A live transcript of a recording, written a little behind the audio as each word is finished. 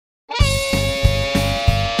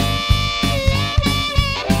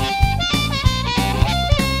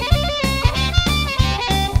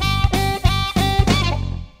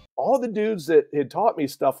dudes that had taught me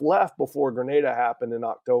stuff left before Grenada happened in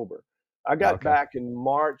October. I got Okay. back in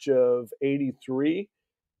March of '83,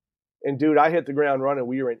 and dude, I hit the ground running.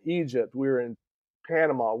 We were in Egypt, we were in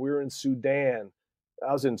Panama, we were in Sudan.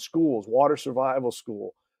 I was in schools, water survival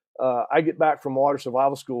school. I get back from water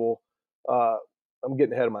survival school. Uh, I'm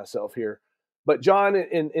getting ahead of myself here. But John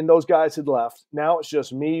and those guys had left. Now it's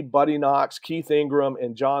just me, Buddy Knox, Keith Ingram,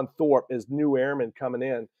 and John Thorpe as new airmen coming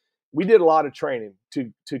in. We did a lot of training.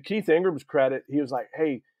 To Keith Ingram's credit, he was like,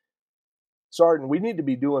 "Hey, Sergeant, we need to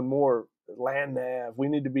be doing more land nav. We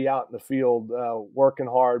need to be out in the field working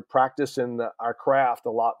hard, practicing our craft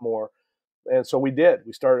a lot more." And so we did.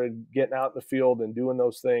 We started getting out in the field and doing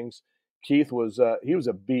those things. Keith was he was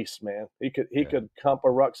a beast, man. He Yeah. could hump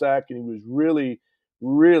a rucksack, and he was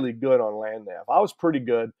really good on land nav. I was pretty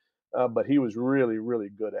good, but he was really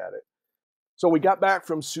good at it. So we got back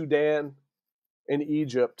from Sudan and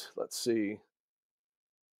Egypt. Let's see,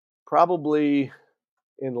 probably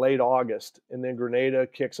in late August, and then Grenada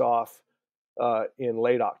kicks off in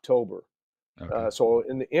late October. Okay. So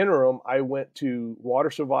in the interim, I went to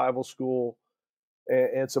water survival school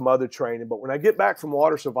and some other training. But when I get back from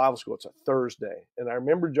water survival school, it's a Thursday, and I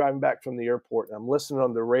remember driving back from the airport, and I'm listening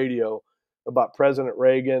on the radio about President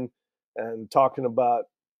Reagan and talking about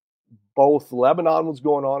both Lebanon was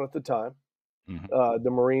going on at the time. Mhm. The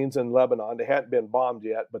Marines in Lebanon, they hadn't been bombed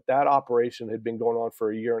yet, but that operation had been going on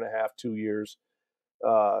for a year and a half, 2 years.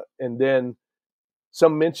 And then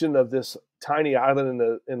some mention of this tiny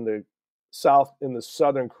island in the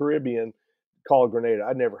southern Caribbean called Grenada.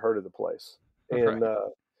 I'd never heard of the place. And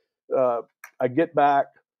Right. I get back.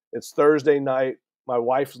 It's Thursday night. My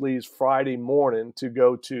wife leaves Friday morning to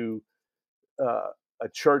go to a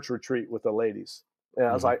church retreat with the ladies. And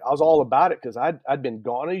I was Mhm. like, I was all about it because I'd been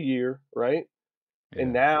gone a year, right?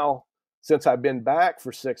 And Yeah. now, since I've been back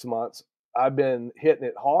for 6 months, I've been hitting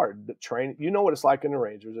it hard. The training, you know what it's like in the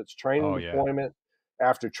Rangers. It's training Oh, yeah. deployment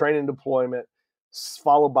after training deployment,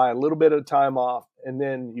 followed by a little bit of time off, and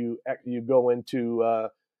then you go into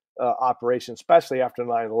operation, especially after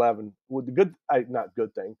 9/11. With the not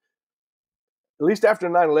good thing, at least after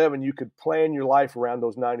 9/11, you could plan your life around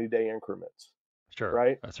those 90-day increments, Sure.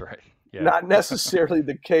 right? That's right. Yeah. Not necessarily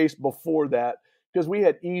the case before that, because we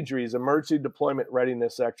had EDRES, emergency deployment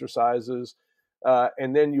readiness exercises,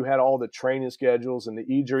 and then you had all the training schedules, and the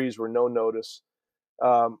EDRES were no notice.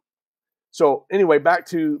 Um, so anyway, back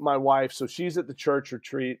to my wife. So she's at the church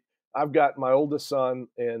retreat. I've got my oldest son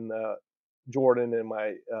and Jordan, and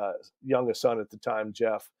my youngest son at the time,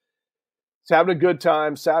 Jeff. It's having a good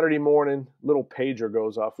time. Saturday morning, little pager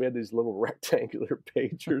goes off. We had these little rectangular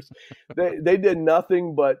pagers. They did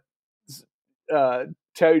nothing but uh,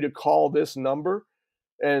 tell you to call this number.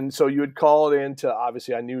 And so you would call it into,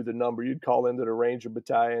 obviously, I knew the number. You'd call into the Ranger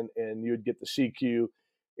Battalion and you'd get the CQ.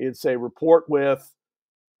 It'd say report with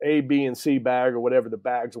A, B, and C bag or whatever the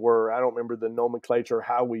bags were. I don't remember the nomenclature,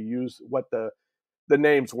 how we used what the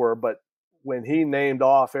names were. But when he named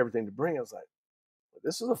off everything to bring, I was like,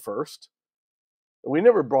 this is a first. We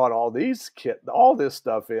never brought all this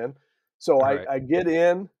stuff in. So I, Right. I get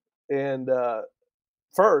in, and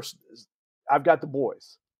first, I've got the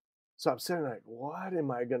boys. So I'm sitting like, what am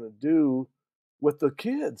I going to do with the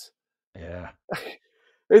kids? Yeah.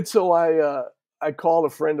 And so I called a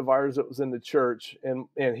friend of ours that was in the church, and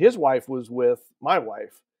his wife was with my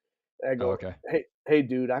wife. And I Oh, go, okay. hey,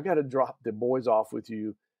 dude, I got to drop the boys off with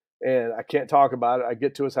you, and I can't talk about it. I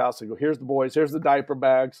get to his house. I go, here's the boys. Here's the diaper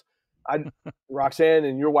bags. Roxanne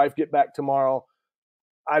and your wife get back tomorrow.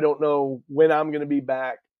 I don't know when I'm going to be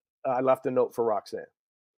back. I left a note for Roxanne,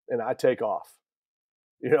 and I take off.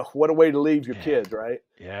 What a way to leave your Yeah. kids, right?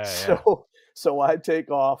 Yeah, yeah. So I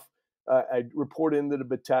take off. I report into the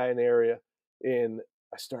battalion area, and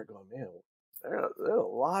I start going, man, there's a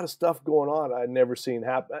lot of stuff going on I'd never seen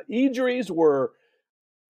happen. EDRES were,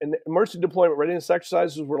 and emergency deployment readiness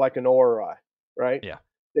exercises were like an ORI, right? Yeah.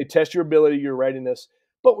 They test your ability, your readiness.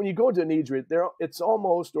 But when you go into an EDRE, it's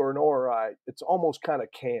almost, or an ORI, it's almost kind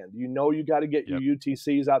of canned. You got to get your Yep.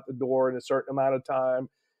 UTCs out the door in a certain amount of time.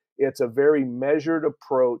 It's a very measured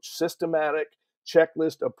approach, systematic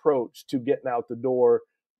checklist approach to getting out the door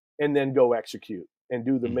and then go execute and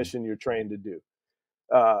do the Mhm. mission you're trained to do.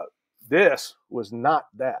 Uh, this was not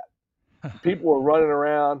that. People were running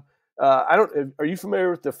around. I don't. Are you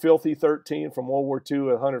familiar with the Filthy 13 from World War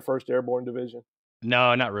II, 101st Airborne Division?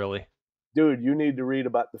 No, not really. Dude, you need to read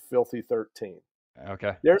about the Filthy 13.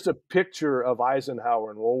 Okay. There's a picture of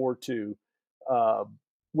Eisenhower in World War II uh,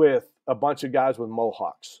 with a bunch of guys with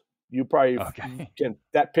mohawks. You probably Okay. can.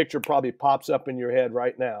 That picture probably pops up in your head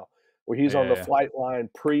right now, where he's on Yeah, the yeah. flight line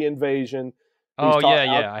pre-invasion. He's Oh, yeah,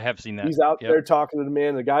 out yeah, I have seen that. he's out Yep. there talking to the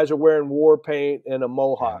men. The guys are wearing war paint and a Yeah.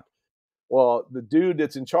 mohawk. Well, the dude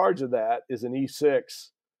that's in charge of that is an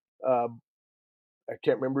E6. Uh, I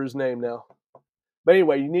can't remember his name now. But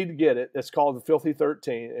anyway, you need to get it. It's called The Filthy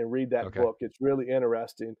 13 and read that Okay. book. It's really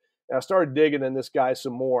interesting. And I started digging in this guy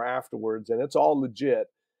some more afterwards, and it's all legit.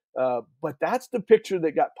 But that's the picture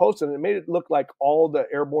that got posted, and it made it look like all the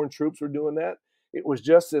airborne troops were doing that. It was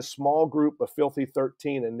just this small group of Filthy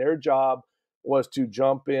 13, and their job was to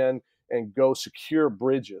jump in and go secure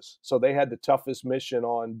bridges. So they had the toughest mission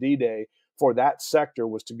on D-Day for that sector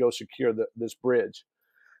was to go secure this bridge.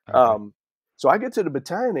 Okay. Um, so I get to the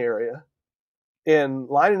battalion area and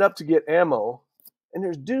lining up to get ammo, and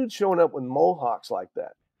there's dudes showing up with mohawks like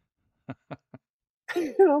that.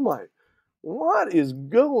 And I'm like, what is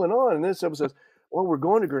going on? And then someone says, well, we're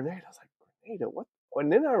going to Grenada. I was like, Grenada, what?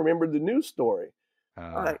 And then I remembered the news story.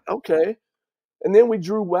 I'm Uh, like, okay. And then we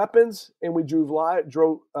drew weapons and we drew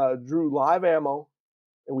live ammo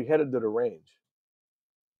and we headed to the range.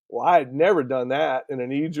 Well, I had never done that in an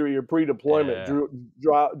EJRE or pre-deployment,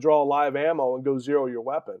 yeah. draw live ammo and go zero your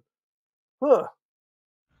weapon. Huh.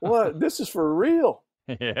 What? This is for real.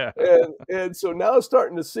 Yeah. And so now it's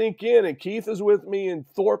starting to sink in, and Keith is with me, and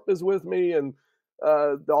Thorpe is with me, and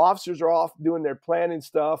the officers are off doing their planning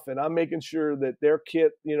stuff, and I'm making sure that their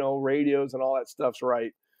kit, radios and all that stuff's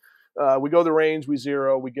right. We go to the range, we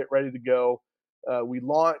zero, we get ready to go. We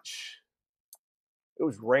launch. It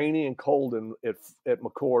was rainy and cold at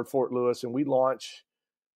McCord, Fort Lewis, and we launch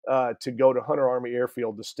to go to Hunter Army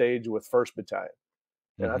Airfield to stage with 1st Battalion.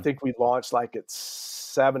 And I Mhm. think we launched like at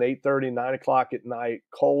 7, 8:30, 9 o'clock at night,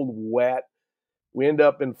 cold, wet. We end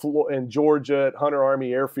up in Georgia at Hunter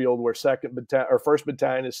Army Airfield, where 1st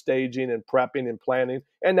Battalion is staging and prepping and planning,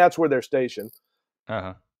 and that's where they're stationed.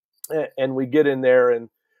 Uh-huh. And we get in there, and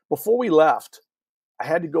before we left, I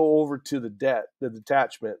had to go over to the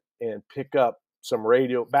detachment, and pick up some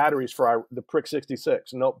radio batteries for the PRIC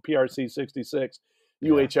 66, no PRC 66 Yeah.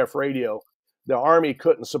 UHF radio. The Army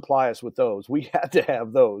couldn't supply us with those. We had to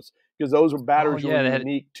have those because those were Oh, batteries were yeah,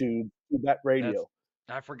 unique to that that's radio.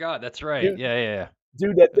 I forgot, that's right. Dude, Yeah, yeah,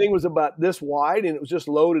 dude, that yeah. thing was about this wide and it was just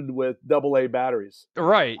loaded with AA batteries,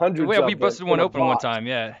 Right. hundreds Yeah, we of them busted in one a open one box. time,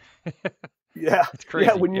 yeah. Yeah, It's yeah.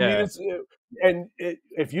 crazy, When you yeah. needed,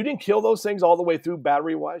 if you didn't kill those things all the way through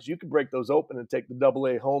battery wise, you could break those open and take the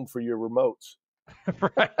AA home for your remotes.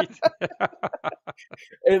 Right.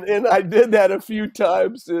 And I did that a few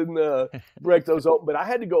times and break those open. But I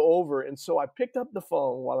had to go over, and so I picked up the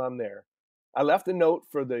phone while I'm there. I left a note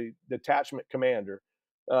for the detachment commander.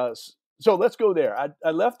 So let's go there.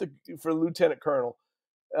 I left for the lieutenant colonel,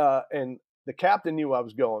 and the captain knew I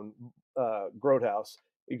was going. Grotehouse.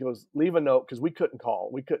 He goes, leave a note because we couldn't call.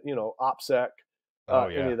 We couldn't, OPSEC, Oh,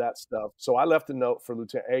 any yeah. of that stuff. So I left a note for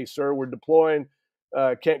Lieutenant. Hey, sir, we're deploying.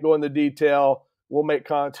 Can't go into detail. We'll make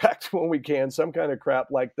contact when we can. Some kind of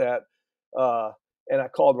crap like that. Uh, and I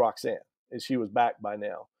called Roxanne, and she was back by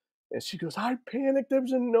now. And she goes, I panicked. There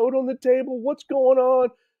was a note on the table. What's going on?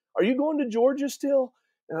 Are you going to Georgia still?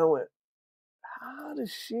 And I went, how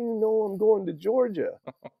does she know I'm going to Georgia?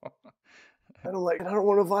 I don't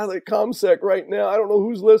want to violate ComSec right now. I don't know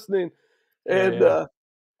who's listening. Yeah, And yeah.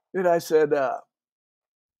 and I said,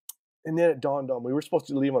 and then it dawned on me, we were supposed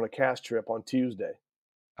to leave on a cast trip on Tuesday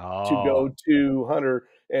to Oh. go to Hunter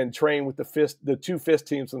and train with the two fist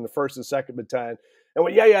teams from the 1st and 2nd Battalion. And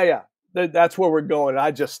went, yeah. That's where we're going. And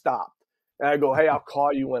I just stopped. And I go, hey, I'll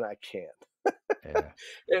call you when I can.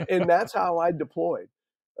 Yeah. And that's how I deployed.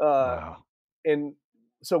 Uh, Wow. and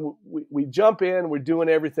so we jump in, we're doing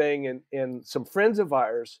everything, and some friends of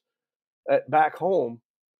ours back home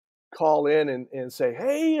call in and say,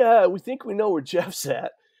 hey, we think we know where Jeff's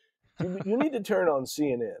at. You need to turn on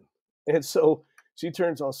CNN. And so she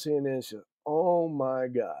turns on CNN and she says, oh my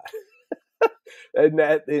God.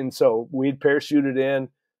 And so we'd parachuted in.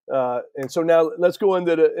 And so now let's go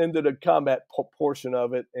into the combat portion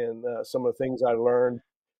of it and some of the things I learned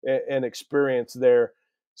and experienced there.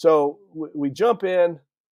 So we jump in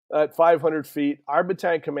at 500 feet. Our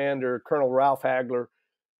battalion commander, Colonel Ralph Hagler,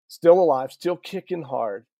 still alive, still kicking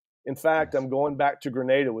hard. In fact, Nice. I'm going back to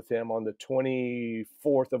Grenada with him on the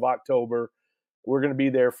 24th of October. We're going to be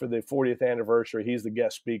there for the 40th anniversary. He's the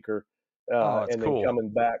guest speaker, Oh, that's and then cool. coming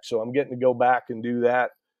back. So I'm getting to go back and do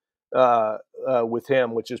that with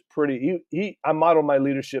him, which is pretty. I modeled my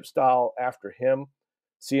leadership style after him,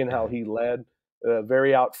 seeing how Mhm. he led,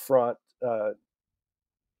 very out front,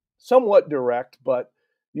 somewhat direct, but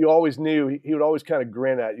you always knew he would always kind of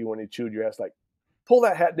grin at you when he chewed your ass, like, pull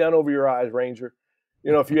that hat down over your eyes, Ranger.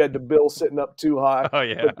 If you had the bill sitting up too high, Oh,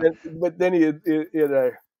 yeah. but then he'd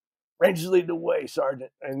Rangers lead the way,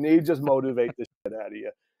 Sergeant. And he just motivate the shit out of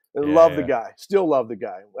you. And Yeah, love the yeah. guy. Still love the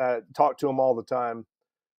guy. Talk to him all the time.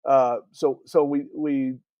 So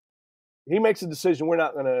he makes a decision. We're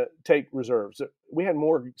not going to take reserves. We had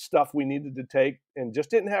more stuff we needed to take and just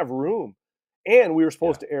didn't have room. And we were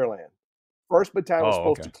supposed Yeah. to airland. First battalion was Oh,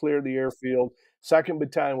 supposed okay. to clear the airfield. Second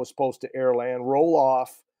battalion was supposed to airland, roll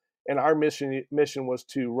off. And our mission was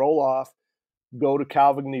to roll off, go to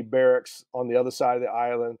Calvigny Barracks on the other side of the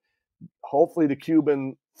island. Hopefully the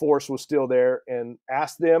Cuban force was still there, and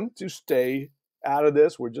ask them to stay out of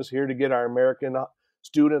this. We're just here to get our American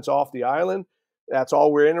students off the island. That's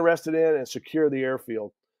all we're interested in, and secure the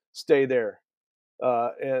airfield. Stay there.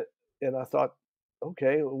 And I thought,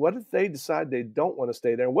 okay, what if they decide they don't want to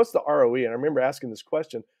stay there? And what's the ROE? And I remember asking this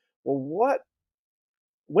question. Well,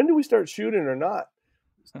 when do we start shooting or not?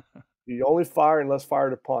 You only fire unless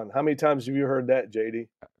fired upon. How many times have you heard that, JD?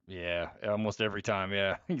 Yeah, almost every time.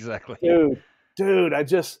 Yeah, exactly. Dude,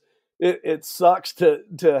 it sucks to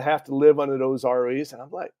have to live under those ROEs. And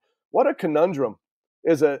I'm like, what a conundrum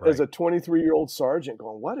as a Right. 23-year-old sergeant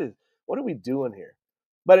going, what are we doing here?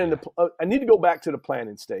 But Yeah. I need to go back to the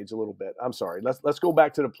planning stage a little bit. I'm sorry. Let's go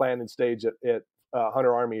back to the planning stage at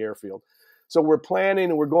Hunter Army Airfield. So we're planning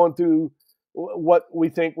and we're going through what we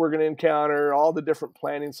think we're going to encounter, all the different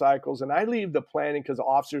planning cycles. And I leave the planning because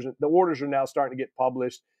the orders are now starting to get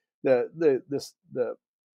published. The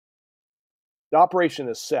operation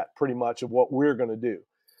is set pretty much of what we're going to do.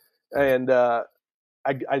 Right. And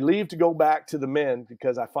I leave to go back to the men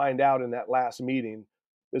because I find out in that last meeting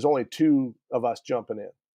there's only two of us jumping in.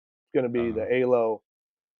 It's going to be the ALO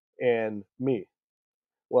and me.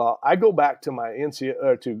 Well, I go back to my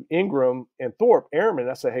to Ingram and Thorpe Airmen.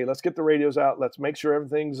 I say, hey, let's get the radios out. Let's make sure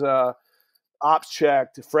everything's ops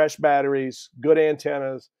checked, fresh batteries, good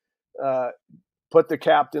antennas. Put the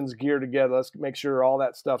captain's gear together. Let's make sure all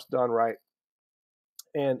that stuff's done right.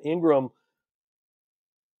 And Ingram,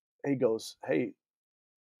 he goes, hey,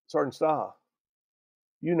 Sergeant Staha,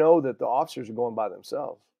 you know that the officers are going by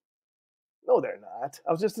themselves. No, they're not.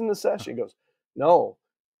 I was just in the session. He goes, no,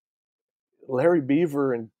 Larry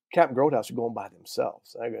Beaver and Captain Grotehouse are going by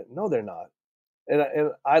themselves. I go, no, they're not.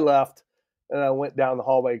 And I left and I went down the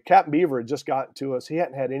hallway. Captain Beaver had just gotten to us. He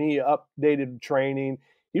hadn't had any updated training.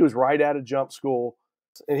 He was right out of jump school,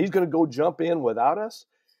 and he's going to go jump in without us.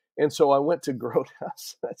 And so I went to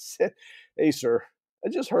Grotehouse. I said, hey, sir, I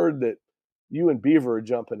just heard that you and Beaver are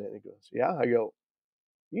jumping in. He goes, yeah. I go,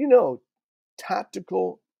 you know,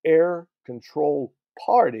 tactical air control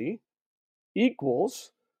party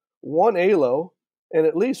equals one ALO and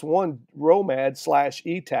at least one ROMAD /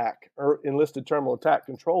 ETAC, or enlisted terminal attack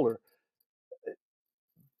controller.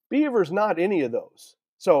 Beaver's not any of those.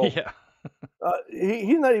 So Yeah.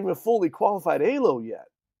 he's not even a fully qualified ALO yet.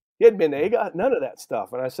 He hadn't been AGOT, none of that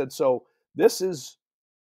stuff. And I said, so this is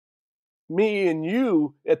me and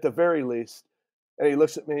you at the very least. And he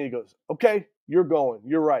looks at me and he goes, okay, you're going.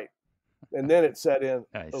 You're right. And then it set in.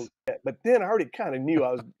 Nice. Oh, shit. But then I already kind of knew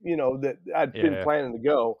I was, that I'd been Yeah. planning to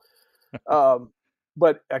go.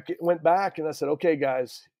 But I went back and I said, okay,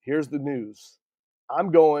 guys, here's the news.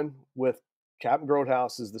 I'm going with Captain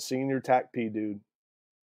Grotehouse as the senior TACP dude.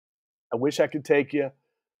 I wish I could take you,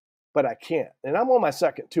 but I can't. And I'm on my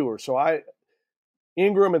second tour. So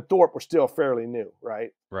Ingram and Thorpe were still fairly new,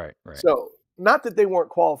 right? Right. Right. So not that they weren't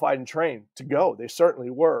qualified and trained to go. They certainly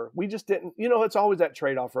were. We just didn't, it's always that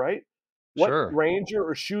trade-off, right? What Sure. ranger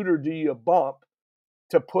or shooter do you bump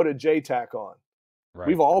to put a JTAC on? Right.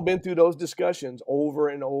 We've all been through those discussions over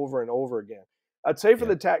and over and over again. I'd say for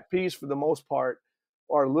the TACPs, for the most part,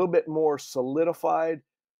 are a little bit more solidified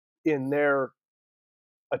in their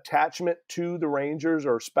attachment to the Rangers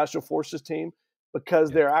or Special Forces team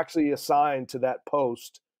because they're actually assigned to that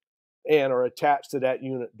post and are attached to that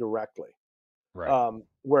unit directly. Right.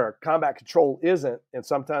 Where combat control isn't, and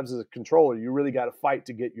sometimes as a controller, you really got to fight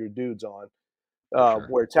to get your dudes on. Sure.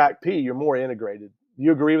 Where TACP, you're more integrated. Do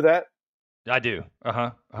you agree with that? I do.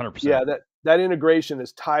 100%. Yeah, that integration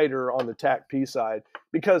is tighter on the TACP side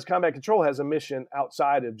because combat control has a mission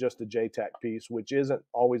outside of just the JTAC piece, which isn't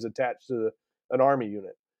always attached to an Army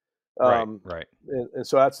unit. Right. And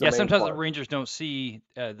so that's the main sometimes part. the Rangers don't see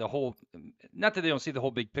the whole, not that they don't see the whole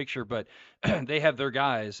big picture, but they have their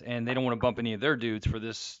guys and they don't want to bump any of their dudes for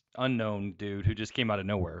this unknown dude who just came out of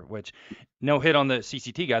nowhere, which no hit on the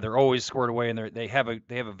CCT guy. They're always squared away and they have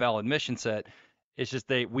a valid mission set. It's just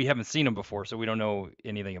we haven't seen them before, so we don't know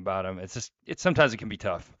anything about them. Sometimes it can be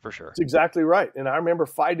tough for sure. That's exactly right. And I remember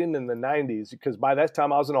fighting in the 90s because by that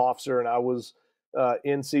time I was an officer and I was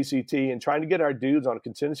in CCT and trying to get our dudes on a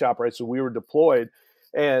contingency operation. So we were deployed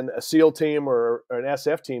and a SEAL team or an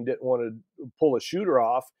SF team didn't want to pull a shooter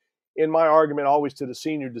off. in my argument always to the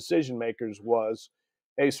senior decision makers was,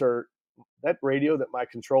 hey, sir, that radio that my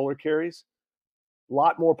controller carries, a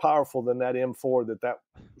lot more powerful than that M4 that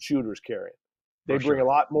shooter's carrying. They bring a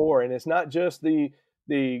lot more, and it's not just the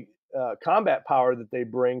combat power that they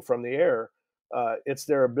bring from the air. It's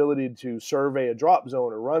their ability to survey a drop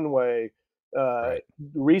zone, a runway,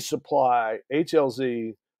 resupply,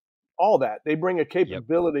 HLZ, all that. They bring a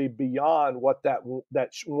capability beyond what that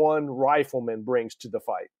one rifleman brings to the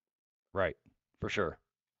fight. Right, for sure.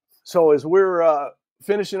 So as we're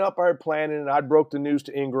finishing up our planning, and I broke the news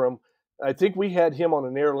to Ingram, I think we had him on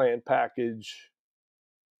an airland package,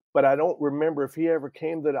 but I don't remember if he ever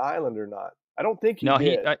came to the island or not. I don't think he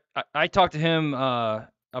did. I talked to him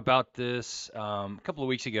about this a couple of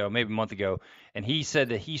weeks ago, maybe a month ago, and he said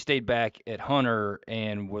that he stayed back at Hunter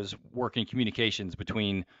and was working communications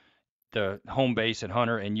between the home base at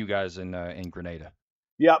Hunter and you guys in Grenada.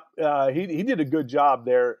 Yep, he did a good job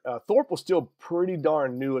there. Thorpe was still pretty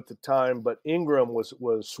darn new at the time, but Ingram was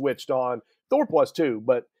switched on. Thorpe was too,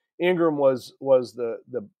 but Ingram was the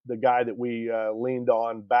guy that we leaned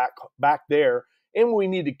on back there, and we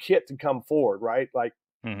needed kit to come forward, right? Like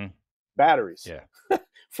batteries,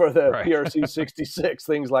 for the PRC 66,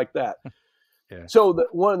 things like that. Yeah. So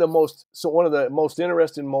one of the most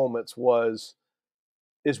interesting moments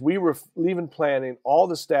is we were leaving planning. All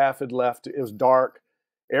the staff had left. It was dark.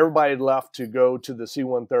 Everybody had left to go to the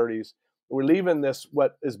C-130s. We're leaving this,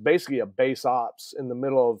 what is basically a base ops in the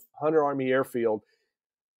middle of Hunter Army Airfield.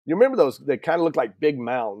 You remember those? They kind of look like big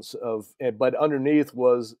mounds but underneath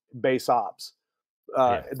was base ops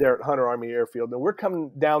there at Hunter Army Airfield. And we're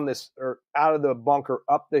coming down out of the bunker,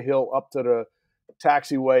 up the hill, up to the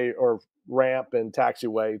taxiway or ramp and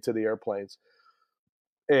taxiway to the airplanes.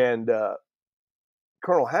 And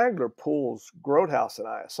Colonel Hagler pulls Grotehouse and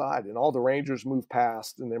I aside, and all the Rangers move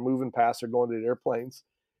past, and they're moving past. They're going to the airplanes.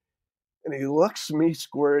 And he looks me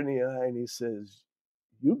square in the eye, and he says,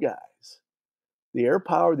 you guys, the air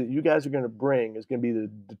power that you guys are going to bring is going to be the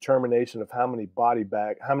determination of how many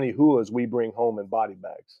HUAs we bring home in body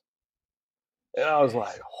bags. And I was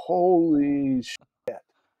like, holy shit.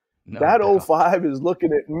 That 05 is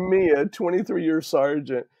looking at me, a 23-year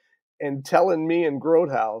sergeant, and telling me in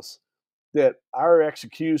Grotehouse that our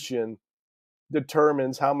execution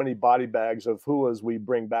determines how many body bags of HUAs we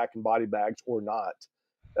bring back in body bags or not,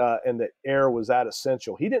 and that air was that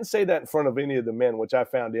essential. He didn't say that in front of any of the men, which I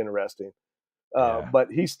found interesting. But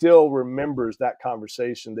he still remembers that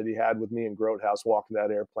conversation that he had with me in Grotehouse walking that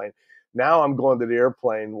airplane. Now I'm going to the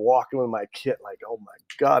airplane, walking with my kit, like, oh my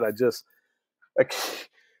God, it's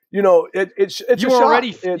you were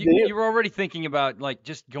already thinking about like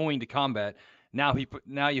just going to combat. Now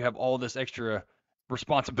you have all this extra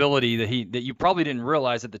responsibility that you probably didn't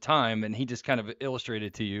realize at the time, and he just kind of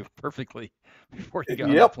illustrated to you perfectly before you got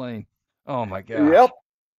on the plane. Oh my God. Yep.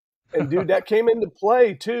 And dude, that came into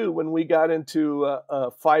play too when we got into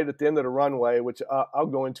a fight at the end of the runway, which I'll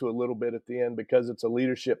go into a little bit at the end because it's a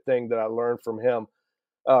leadership thing that I learned from him,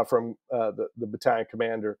 from the battalion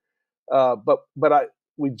commander.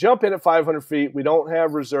 We jump in at 500 feet. We don't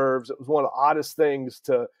have reserves. It was one of the oddest things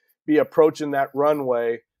to be approaching that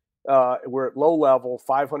runway. We're at low level,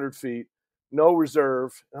 500 feet, no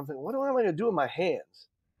reserve. And I'm thinking, what am I going to do with my hands?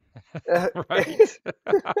 Right.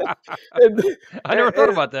 I never thought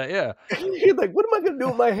about that. Yeah. He's like, what am I going to do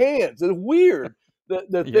with my hands? It's weird.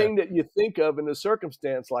 The thing that you think of in a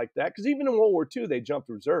circumstance like that, because even in World War II, they jumped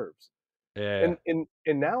reserves. Yeah. And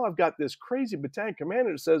now I've got this crazy battalion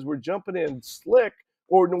commander that says we're jumping in slick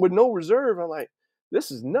or with no reserve. I'm like,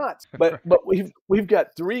 this is nuts. But we've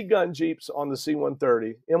got 3 gun jeeps on the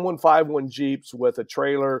C-130, M151 jeeps with a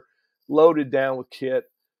trailer loaded down with kit,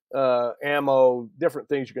 ammo, different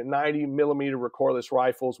things. You got 90 millimeter recoilless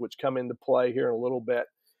rifles, which come into play here in a little bit.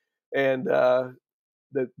 And the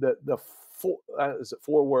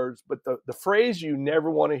 4 words, but the phrase you never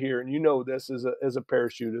want to hear, and you know this as a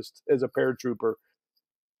parachutist, as a paratrooper,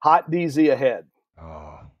 hot DZ ahead.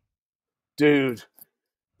 Oh, dude,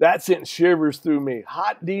 that sent shivers through me.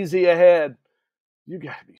 Hot DZ ahead. You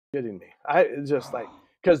gotta be shitting me.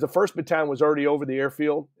 Because the 1st Battalion was already over the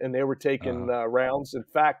airfield and they were taking rounds. In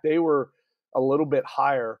fact, they were a little bit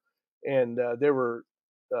higher, and there were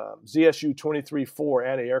ZSU 23-4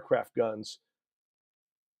 anti-aircraft guns.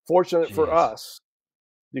 Fortunate for us,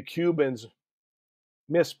 the Cubans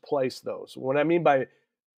misplaced those. What I mean by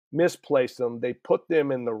misplaced them, they put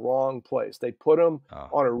them in the wrong place. They put them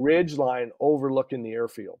on a ridge line overlooking the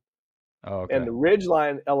airfield. Oh, okay. And the ridge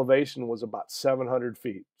line elevation was about 700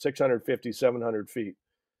 feet, 650, 700 feet.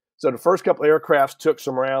 So the first couple of aircrafts took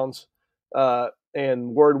some rounds,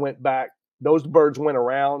 and word went back. Those birds went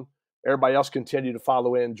around. Everybody else continued to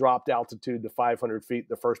follow in, dropped altitude to 500 feet.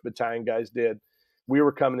 The 1st Battalion guys did. We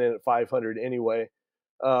were coming in at 500 anyway.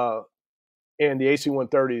 And the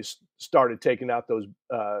AC-130s started taking out those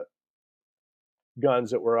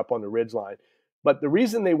guns that were up on the ridgeline. But the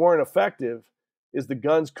reason they weren't effective is the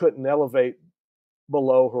guns couldn't elevate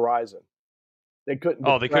below horizon. They couldn't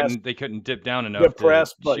Oh, depress, they couldn't dip down enough to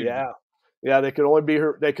but shoot. yeah, they could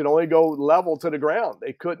only go level to the ground.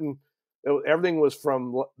 They couldn't. Everything was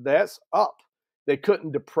from that's up. They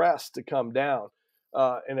couldn't depress to come down.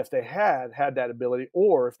 And if they had that ability,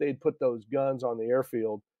 or if they'd put those guns on the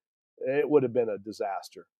airfield, it would have been a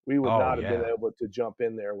disaster. We would Oh, not have been yeah. able to jump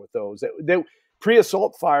in there with those.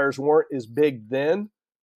 Pre-assault fires weren't as big then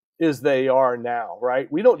as they are now,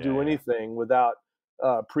 right? We don't do Yeah. anything without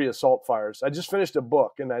pre-assault fires. I just finished a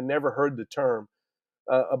book, and I never heard the term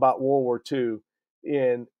about World War II.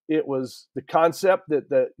 And it was the concept that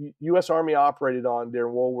the U.S. Army operated on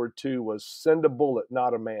during World War II was send a bullet,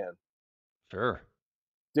 not a man. Sure.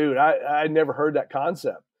 Dude, I never heard that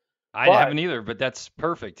concept. I But haven't either, but that's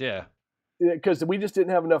perfect. Yeah. because we just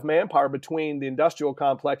didn't have enough manpower between the industrial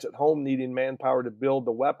complex at home needing manpower to build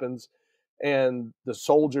the weapons and the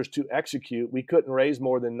soldiers to execute. We couldn't raise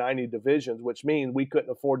more than 90 divisions, which means we couldn't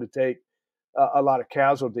afford to take a lot of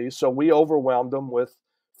casualties. So we overwhelmed them with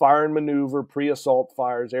fire and maneuver, pre-assault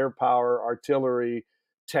fires, air power, artillery,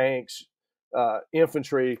 tanks,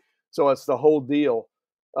 infantry. So it's the whole deal.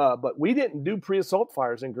 But we didn't do pre-assault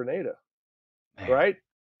fires in Grenada, Man. right?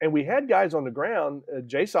 And we had guys on the ground.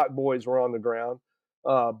 JSOC boys were on the ground,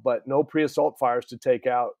 but no pre-assault fires to take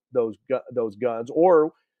out those guns,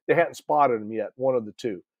 or they hadn't spotted them yet. One of the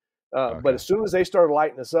two. But as soon as they started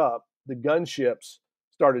lighting us up, the gunships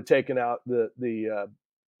started taking out the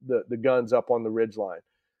guns up on the ridgeline.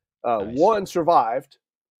 Nice. One survived,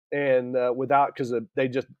 and because they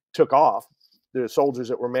just took off. The soldiers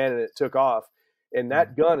that were manning it took off, and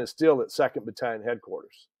that gun is still at 2nd Battalion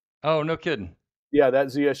headquarters. Oh, no kidding. Yeah, that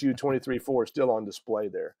ZSU 23-4 is still on display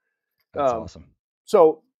there. That's awesome.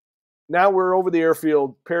 So now we're over the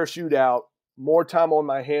airfield, parachute out, more time on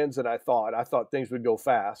my hands than I thought. I thought things would go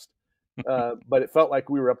fast, but it felt like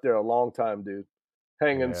we were up there a long time, dude,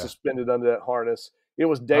 hanging suspended under that harness. It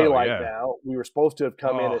was daylight now. We were supposed to have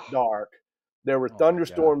come in at dark. There were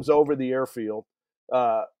thunderstorms over the airfield,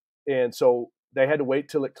 and so they had to wait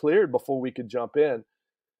till it cleared before we could jump in.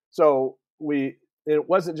 So it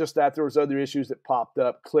wasn't just that. There was other issues that popped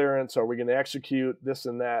up. Clearance, are we going to execute this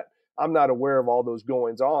and that? I'm not aware of all those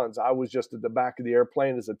goings-ons. I was just at the back of the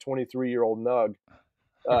airplane as a 23-year-old nug,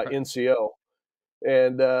 NCO.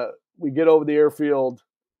 And we get over the airfield,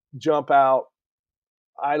 jump out.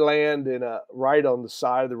 I land right on the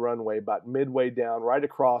side of the runway, about midway down, right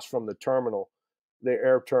across from the terminal, the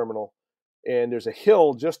air terminal. And there's a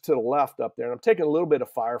hill just to the left up there. And I'm taking a little bit of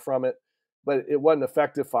fire from it, but it wasn't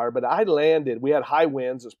effective fire. But I landed. We had high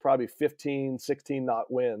winds. It's probably 15, 16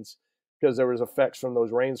 knot winds because there was effects from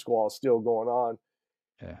those rain squalls still going on.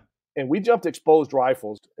 Yeah. And we jumped exposed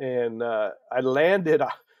rifles. And I landed,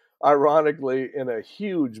 ironically, in a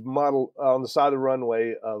huge muddle on the side of the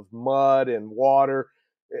runway of mud and water.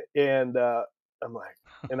 And I'm like,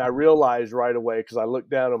 and I realized right away because I looked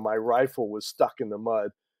down and my rifle was stuck in the mud.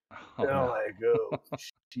 Oh, and I'm like, oh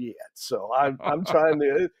shit! So I'm trying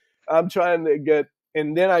to get,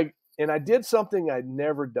 and then I did something I'd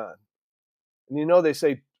never done. And you know they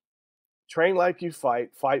say, train like you fight,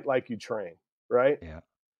 fight like you train, right? Yeah.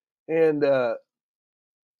 And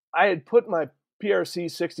I had put my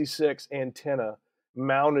PRC 66 antenna,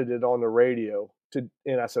 mounted it on the radio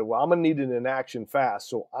and I said, well, I'm gonna need it in action fast,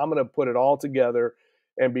 so I'm gonna put it all together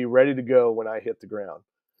and be ready to go when I hit the ground.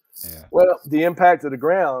 Yeah. Well, the impact of the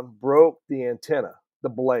ground broke the antenna, the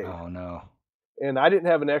blade. Oh no. And I didn't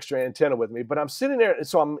have an extra antenna with me, but I'm sitting there, and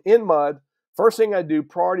so I'm in mud. First thing I do,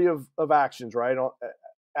 priority of actions, right?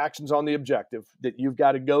 Actions on the objective that you've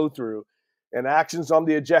got to go through, and actions on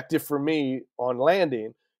the objective for me on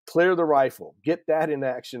landing, clear the rifle, get that in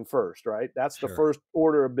action first, right? That's the first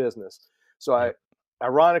order of business. So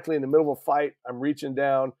ironically, in the middle of a fight, I'm reaching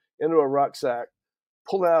down into a rucksack,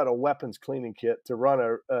 pulling out a weapons cleaning kit to run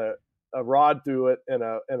a rod through it and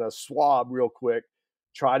a swab real quick,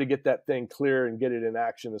 try to get that thing clear and get it in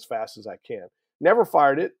action as fast as I can. Never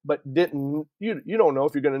fired it, but didn't. You don't know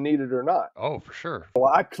if you're going to need it or not. Oh, for sure. So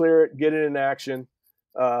I clear it, get it in action.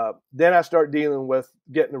 Then I start dealing with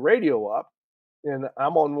getting the radio up, and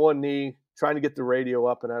I'm on one knee trying to get the radio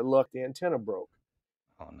up, and I look, the antenna broke.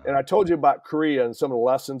 Oh, no. And I told you about Korea and some of the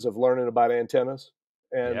lessons of learning about antennas.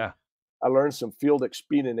 And I learned some field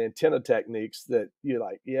expedient antenna techniques that you're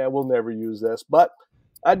like, yeah, we'll never use this. But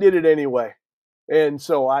I did it anyway. And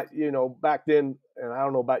so back then, and I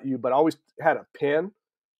don't know about you, but I always had a pen,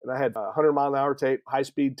 and I had 100-mile-an-hour tape,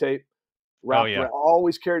 high-speed tape Oh wrapped yeah. around.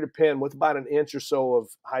 Always carried a pen with about an inch or so of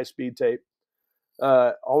high-speed tape.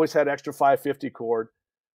 Always had extra 550 cord,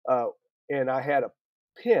 uh, and I had a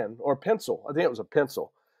pen or pencil. I think it was a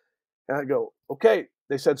pencil. And I go, okay.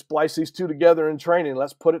 They said splice these two together in training.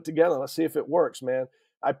 Let's put it together. Let's see if it works, man.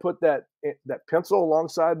 I put that pencil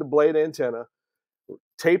alongside the blade antenna,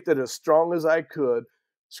 taped it as strong as I could,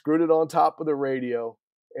 screwed it on top of the radio,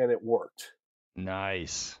 and it worked.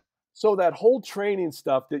 Nice. So that whole training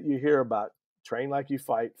stuff that you hear about, train like you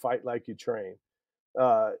fight, fight like you train,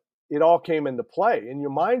 uh, it all came into play, and your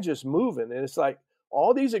mind just moving. And it's like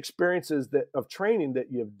all these experiences of training that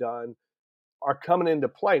you've done are coming into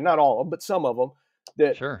play. Not all of them, but some of them.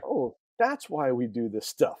 That Sure. oh, that's why we do this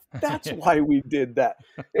stuff. That's Yeah. why we did that.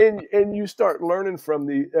 And you start learning from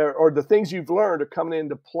or the things you've learned are coming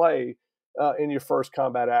into play in your first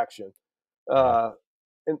combat action. Yeah. Uh,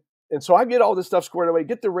 and and so I get all this stuff squared away,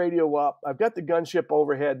 get the radio up. I've got the gunship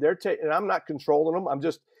overhead. They're taking, and I'm not controlling them. I'm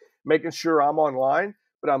just making sure I'm online,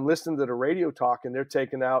 but I'm listening to the radio talk, and they're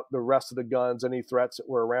taking out the rest of the guns, any threats that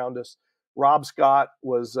were around us. Rob Scott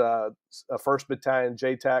was a 1st Battalion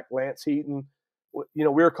JTAC. Lance Heaton, we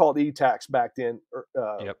were called ETACs back then,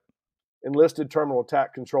 Yep. enlisted terminal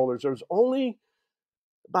attack controllers. There was only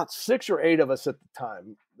about 6 or 8 of us at the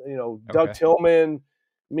time. Doug Okay. Tillman,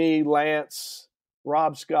 me, Lance,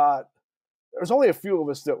 Rob Scott. There's only a few of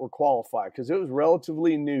us that were qualified because it was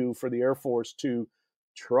relatively new for the Air Force to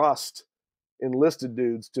trust enlisted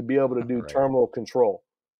dudes to be able to do Right. terminal control.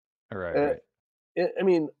 Right. Uh, Right. I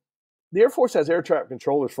mean, the Air Force has air traffic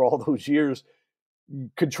controllers for all those years,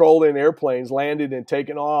 controlling airplanes, landing and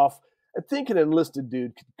taking off. I think an enlisted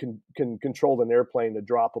dude can control an airplane to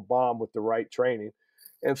drop a bomb with the right training.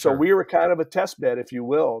 And so Sure. we were kind of a test bed, if you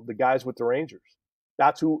will, the guys with the Rangers.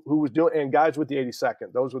 That's who was doing, and guys with the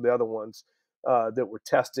 82nd. Those were the other ones that were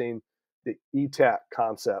testing the ETAC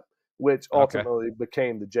concept, which Okay. ultimately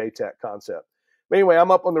became the JTAC concept. But anyway,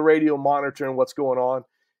 I'm up on the radio monitoring what's going on.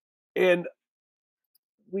 And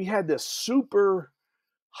we had this super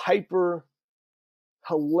hyper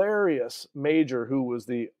hilarious major who was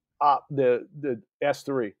the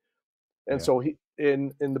S3. And Yeah. so he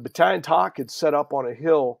in the battalion talk had set up on a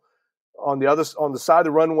hill on the side of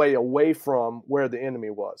the runway away from where the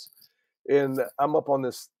enemy was. And I'm up on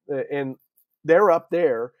this and they're up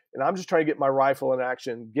there, and I'm just trying to get my rifle in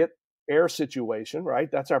action, get air situation,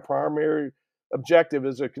 right? That's our primary objective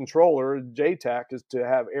as a controller. JTAC is to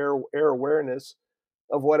have air awareness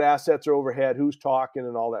of what assets are overhead, who's talking,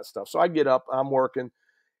 and all that stuff. So I get up, I'm working,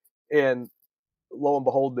 and lo and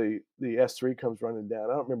behold, the S3 comes running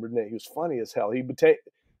down. I don't remember his name. He was funny as hell.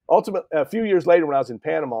 Ultimately, a few years later, when I was in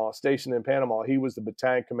Panama, stationed in Panama, he was the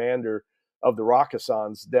battalion commander of the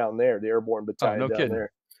Rakkasans down there, the airborne Oh, battalion no down kidding.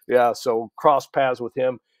 there. Yeah, so cross paths with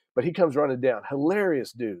him. But he comes running down.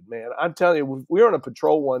 Hilarious dude, man. I'm telling you, we were on a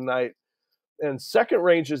patrol one night, and second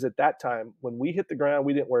rangers at that time, when we hit the ground,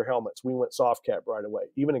 we didn't wear helmets. We went soft cap right away,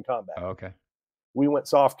 even in combat. Oh, okay. We went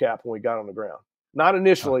soft cap when we got on the ground. Not Huh.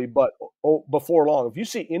 initially, but before long. If you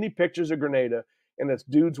see any pictures of Grenada and it's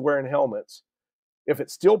dudes wearing helmets, if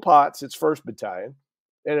it's steel pots, it's 1st Battalion.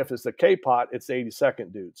 And if it's the K pot, it's the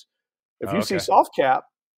 82nd dudes. If Oh, you see okay. soft cap,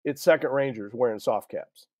 it's 2nd Rangers wearing soft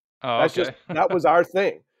caps. Oh, okay. That was our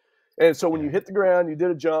thing. And so when you Yeah. hit the ground, you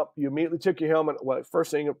did a jump, you immediately took your helmet. Well,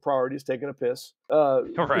 first thing of priority is taking a piss.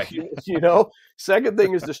 Right. Second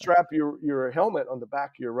thing is to strap your helmet on the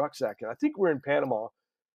back of your rucksack. And I think we're in Panama,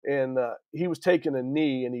 and he was taking a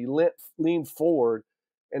knee, and he leaned forward,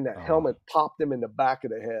 and that Oh. helmet popped him in the back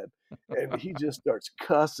of the head, and he just starts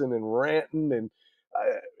cussing and ranting, and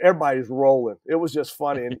everybody's rolling. It was just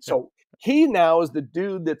funny, and so he now is the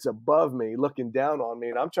dude that's above me, looking down on me,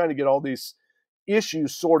 and I'm trying to get all these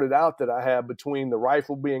issues sorted out that I have between the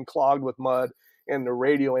rifle being clogged with mud and the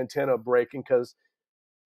radio antenna breaking because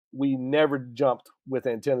we never jumped with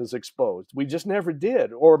antennas exposed. We just never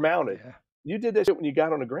did or mounted. Yeah. You did that shit when you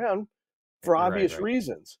got on the ground for Right. obvious Right.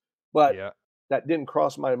 reasons, but Yeah. that didn't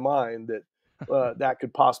cross my mind that that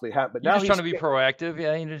could possibly happen. But You're now just trying he's to be proactive.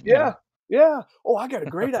 Yeah. yeah, yeah. Oh, I got a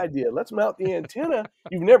great idea. Let's mount the antenna.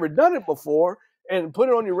 You've never done it before, and put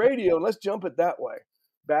it on your radio, and let's jump it that way.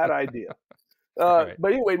 Bad idea. Right.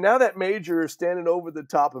 But anyway, now that major is standing over the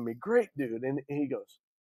top of me. Great dude. And he goes,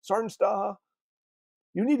 Sergeant Staha,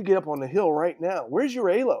 you need to get up on the hill right now. Where's your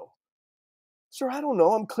ALO? Sir, I don't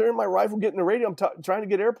know. I'm clearing my rifle, getting the radio. I'm trying to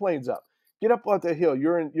get airplanes up. Get up on the hill.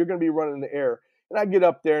 You're going to be running in the air. And I get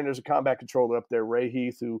up there, and there's a combat controller up there, Ray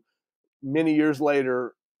Heath, who many years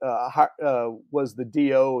later was the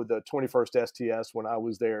DO of the 21st STS when I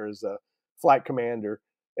was there as a flight commander,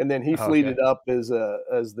 and then he Okay. fleeted up as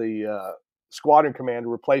the squadron commander,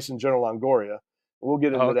 replacing General Longoria. We'll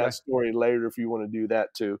get Oh, into that okay. story later if you want to do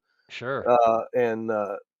that too. Sure. And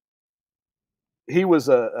he was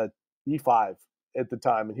a E5 at the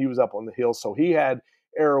time, and he was up on the hill, so he had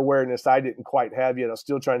air awareness I didn't quite have yet. I was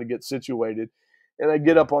still trying to get situated, and I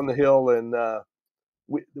get Yeah. up on the hill, and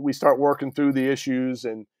we start working through the issues,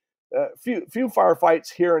 and few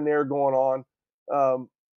firefights here and there going on.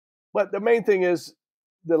 But the main thing is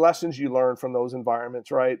the lessons you learn from those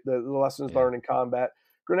environments, right? The lessons Yeah. learned in combat.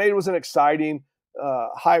 Grenade was an exciting,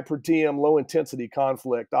 high per diem, low intensity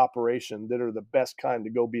conflict operation that are the best kind to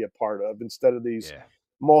go be a part of instead of these Yeah.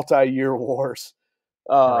 multi-year wars.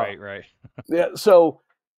 Uh, Right. Right. yeah. So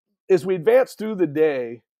as we advance through the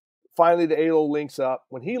day, finally the ALO links up.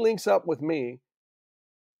 When he links up with me,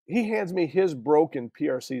 he hands me his broken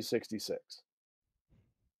PRC 66.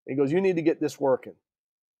 He goes, "You need to get this working."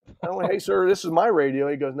 I went, "Hey, sir, this is my radio."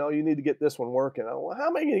 He goes, "No, you need to get this one working." I went, "Well, how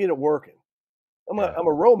am I going to get it working? Yeah. I'm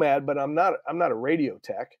a ROMAD, but I'm not a radio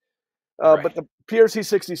tech." Right. But the PRC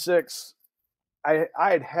 66,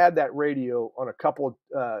 I had that radio on a couple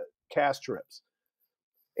cast trips,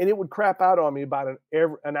 and it would crap out on me about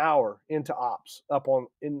an hour into ops up on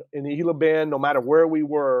in the Gila Bend. No matter where we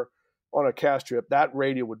were on a cast trip, that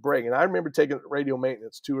radio would break. And I remember taking radio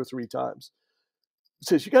maintenance 2 or 3 times. He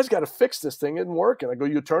says, "You guys got to fix this thing. It isn't working." I go,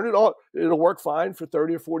 "You turn it on, it'll work fine for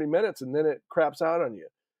 30 or 40 minutes, and then it craps out on you."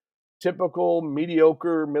 Typical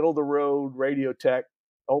mediocre, middle of the road radio tech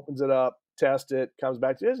opens it up, tests it, comes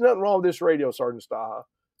back. There's nothing wrong with this radio, Sergeant Staha.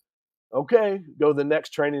 Okay, go to the next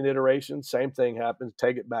training iteration. Same thing happens.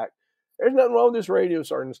 Take it back. There's nothing wrong with this radio,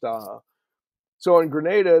 Sergeant Staha. So in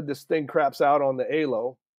Grenada, this thing craps out on the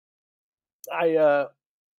ALO. I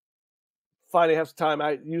finally have some time.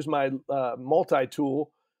 I use my multi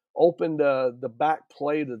tool, opened the back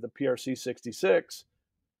plate of the PRC 66,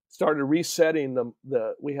 started resetting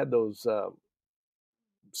the. We had those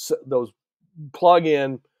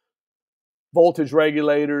plug-in voltage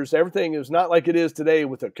regulators. Everything is not like it is today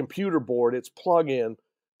with a computer board. It's plug-in Yeah.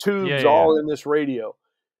 tubes Yeah. Yeah. all in this radio.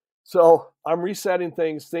 So I'm resetting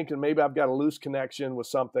things, thinking maybe I've got a loose connection with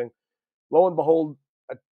something. Lo and behold,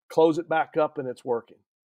 I close it back up and it's working.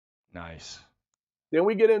 Nice. Then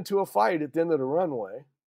we get into a fight at the end of the runway.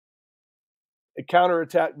 A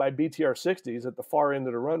counterattack by BTR 60s at the far end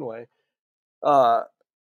of the runway. Uh,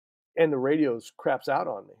 and the radios craps out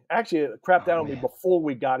on me. Actually, it crapped Oh out on me man. before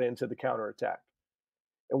we got into the counterattack.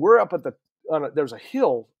 And we're up at there's a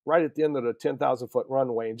hill right at the end of the 10,000-foot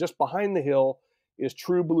runway. And just behind the hill is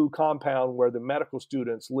True Blue Compound where the medical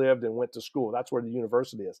students lived and went to school. That's where the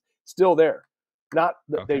university is. Still there. Not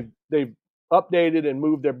that Okay. they've updated and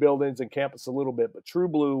moved their buildings and campus a little bit, but True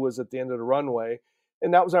Blue was at the end of the runway.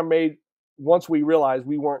 And that was our main, once we realized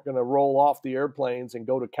we weren't going to roll off the airplanes and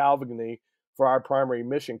go to Calvagny for our primary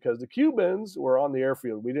mission, because the Cubans were on the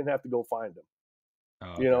airfield. We didn't have to go find them.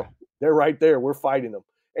 Oh, You okay. know, they're right there. We're fighting them.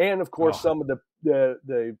 And of course, Oh. some of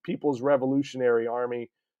the People's Revolutionary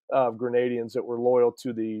Army of Grenadians that were loyal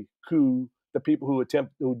to the coup, the people who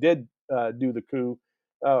did do the coup,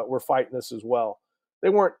 were fighting us as well. They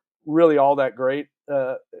weren't really all that great.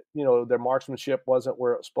 Their marksmanship wasn't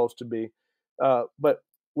where it was supposed to be. But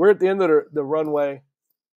we're at the end of the runway,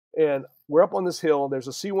 and we're up on this hill. There's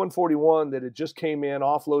a C-141 that had just came in,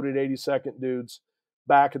 offloaded 82nd dudes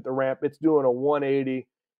back at the ramp. It's doing a 180,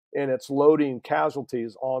 and it's loading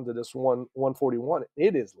casualties onto this 141.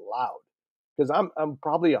 It is loud because I'm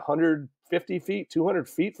probably 150 feet, 200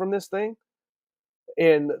 feet from this thing,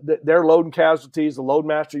 and they're loading casualties. The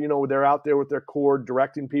loadmaster, they're out there with their cord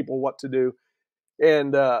directing people what to do,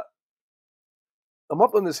 and I'm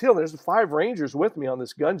up on this hill. There's 5 Rangers with me on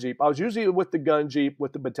this gun jeep. I was usually with the gun jeep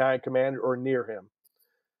with the battalion commander or near him.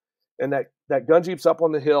 And that gun jeep's up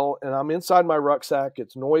on the hill, and I'm inside my rucksack.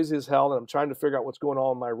 It's noisy as hell, and I'm trying to figure out what's going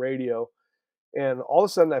on my radio. And all of a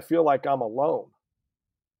sudden, I feel like I'm alone.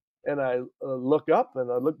 And I look up and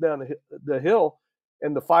I look down the hill,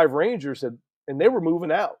 and the 5 Rangers and they were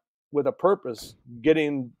moving out with a purpose,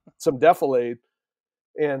 getting some defilade.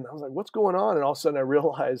 And I was like, "What's going on?" And all of a sudden, I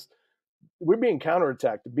realized we're being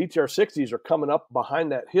counterattacked. The BTR 60s are coming up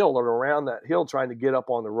behind that hill or around that hill trying to get up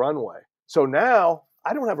on the runway. So now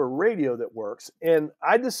I don't have a radio that works. And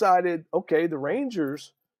I decided, okay, the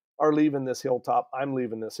Rangers are leaving this hilltop. I'm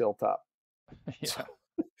leaving this hilltop. Yeah.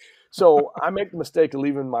 So I make the mistake of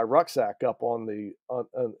leaving my rucksack up in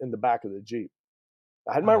the back of the Jeep.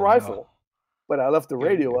 I had my Oh no. rifle, but I left the Good.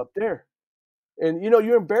 radio Good. up there. And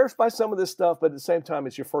you're embarrassed by some of this stuff, but at the same time,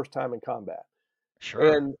 it's your first time in combat.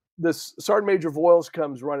 Sure. And this Sergeant Major Voiles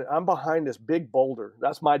comes running. I'm behind this big boulder.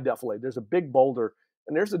 That's my defilade. There's a big boulder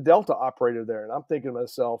and there's a Delta operator there. And I'm thinking to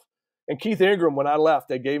myself, and Keith Ingram, when I left,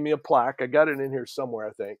 they gave me a plaque. I got it in here somewhere,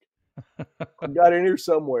 I think. I got it in here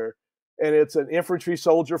somewhere. And it's an infantry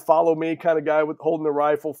soldier, follow me kind of guy with holding the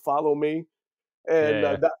rifle, follow me. And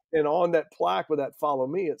Yeah. and on that plaque with that follow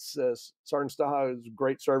me, it says, Sergeant Staha, is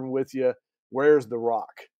great serving with you. Where's the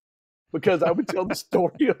rock? Because I would tell the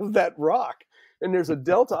story of that rock. And there's a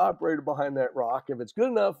Delta operator behind that rock. If it's good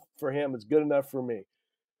enough for him, it's good enough for me.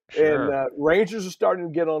 And Sure. Rangers are starting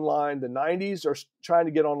to get online. The 90s are trying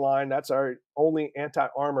to get online. That's our only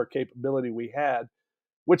anti-armor capability we had,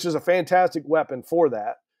 which is a fantastic weapon for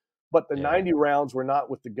that. But the Yeah. 90 rounds were not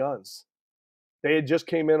with the guns. They had just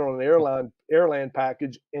came in on an airland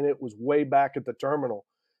package, and it was way back at the terminal.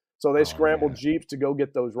 So they Oh scrambled man. jeeps to go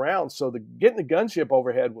get those rounds. So getting the gunship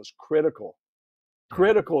overhead was Yeah.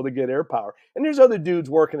 critical to get air power. And there's other dudes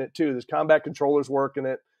working it too. There's combat controllers working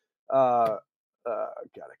it. God,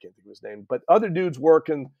 I can't think of his name, but other dudes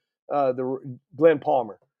working the Glenn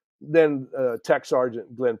Palmer, then Tech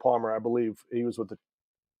Sergeant Glenn Palmer, I believe he was with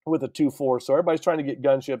the 2-4. So everybody's trying to get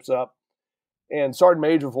gunships up, and Sergeant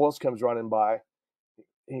Major Voice comes running by.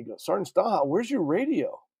 And he goes, Sergeant Staha, where's your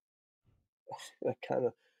radio? I kind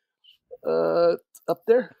of up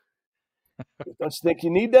there. Don't you think you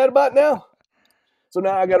need that about now? So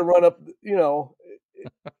now I got to run up. It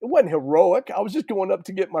wasn't heroic. I was just going up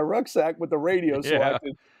to get my rucksack with the radio so I Yeah.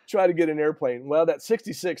 could try to get an airplane. Well, that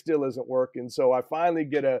 66 still isn't working. So I finally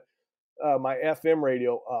get my FM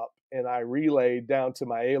radio up, and I relayed down to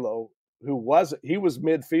my ALO, he was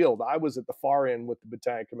midfield. I was at the far end with the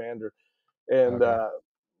battalion commander, and Okay.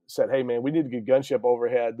 said, "Hey man, we need to get gunship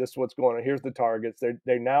overhead. This is what's going on. Here's the targets.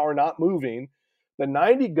 They now are not moving." The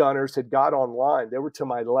 90 gunners had got online. They were to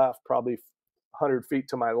my left, probably 100 feet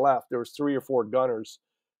to my left. There was 3 or 4 gunners,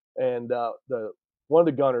 and the one of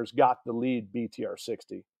the gunners got the lead BTR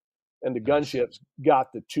 60, and the Nice. gunships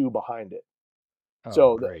got the 2 behind it. Oh,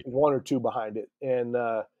 So the great. 1 or 2 behind it, and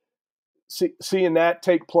seeing that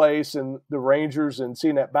take place, and the Rangers, and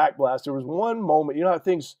seeing that backblast, there was one moment. You know how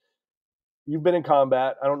things. You've been in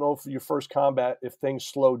combat. I don't know if your first combat, if things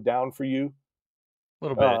slowed down for you. A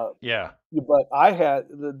little bit. Uh, Yeah. but I had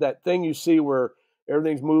that thing you see where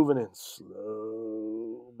everything's moving in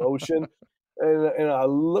slow motion, and I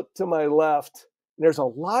look to my left. And there's a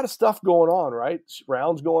lot of stuff going on, right?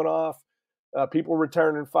 Rounds going off, people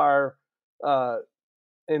returning fire, uh,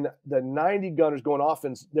 and the 90 gunners going off,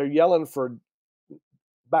 and they're yelling for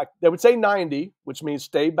back. They would say 90, which means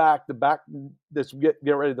stay back. The back, this get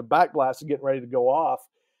ready. The back blast is getting ready to go off.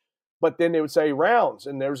 But then they would say rounds,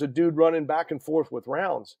 and there's a dude running back and forth with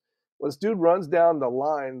rounds. Well, this dude runs down the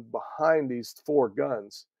line behind these 4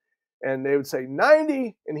 guns, and they would say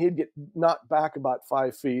 90, and he'd get knocked back about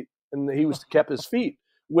 5 feet, and he was kept his feet,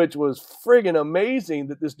 which was friggin' amazing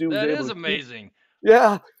that this dude was That able is to keep. amazing.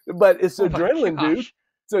 Yeah, but it's Oh my adrenaline, dude. gosh.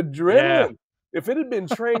 It's Yeah. adrenaline. If it had been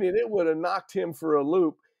training, it would have knocked him for a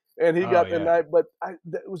loop, and he Oh got the yeah. knife. But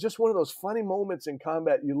it was just one of those funny moments in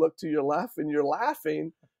combat. You look to your left, and you're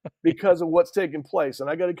laughing because of what's taking place. And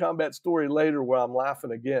I got a combat story later where I'm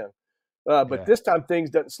laughing again. But Yeah. this time things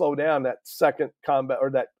doesn't slow down. That second combat or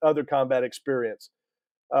that other combat experience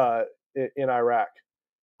uh, in Iraq,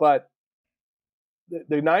 but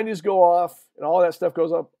the 90s go off and all that stuff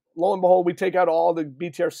goes up. Lo and behold, we take out all the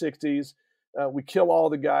BTR 60s. We kill all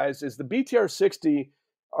the guys. As the BTR 60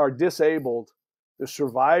 are disabled, the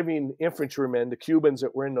surviving infantrymen, the Cubans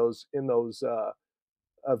that were in those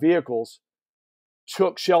vehicles,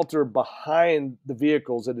 took shelter behind the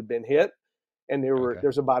vehicles that had been hit, and Okay.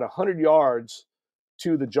 there's about 100 yards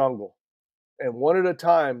to the jungle, and one at a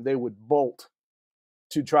time they would bolt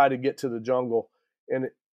to try to get to the jungle, and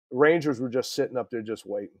Rangers were just sitting up there just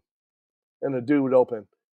waiting, and the dude would open,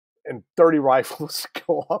 and 30 rifles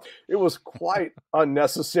go off. It was quite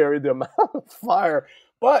unnecessary, the amount of fire,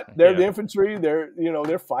 but they're the Yeah. infantry.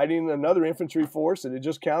 They're fighting another infantry force that had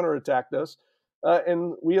just counterattacked us,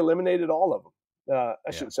 and we eliminated all of them. I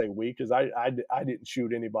Yeah. shouldn't say we because I didn't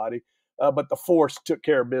shoot anybody, but the force took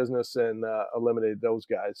care of business and eliminated those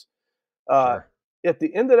guys. Uh, Sure. at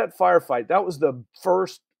the end of that firefight, that was the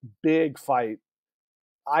first big fight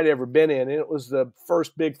I'd ever been in, and it was the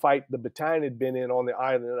first big fight the battalion had been in on the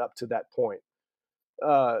island up to that point.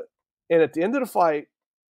 Uh, and at the end of the fight,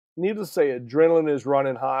 needless to say, adrenaline is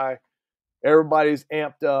running high. Everybody's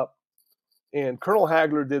amped up, and Colonel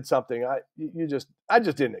Hagler did something I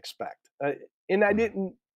just didn't expect, and I Mm.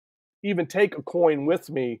 didn't even take a coin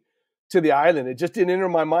with me to the island. It just didn't enter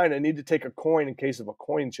my mind. I need to take a coin in case of a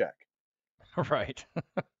coin check. Right.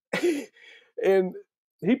 And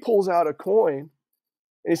he pulls out a coin,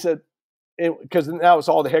 and he said, because now it's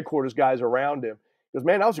all the headquarters guys around him. He goes,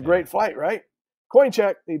 man, that was a Yeah. great fight, right? Coin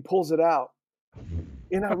check. He pulls it out.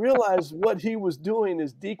 And I realized what he was doing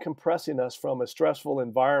is decompressing us from a stressful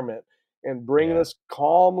environment and bringing Yeah. us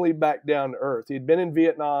calmly back down to earth. He'd been in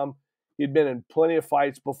Vietnam. He'd been in plenty of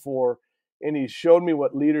fights before. And he showed me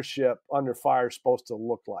what leadership under fire is supposed to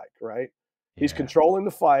look like, right? He's Yeah. controlling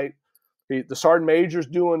the fight. The sergeant major's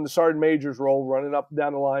doing the sergeant major's role, running up and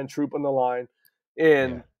down the line, trooping the line.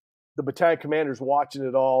 And Yeah. the battalion commander's watching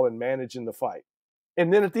it all and managing the fight.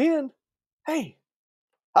 And then at the end, hey,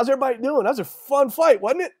 how's everybody doing? That was a fun fight,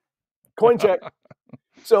 wasn't it? Coin check.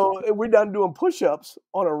 So we're done doing push-ups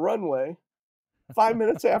on a runway 5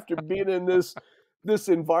 minutes after being in this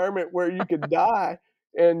environment where you could die,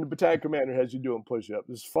 and the battalion commander has you doing push-ups.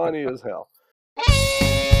 It's funny as hell.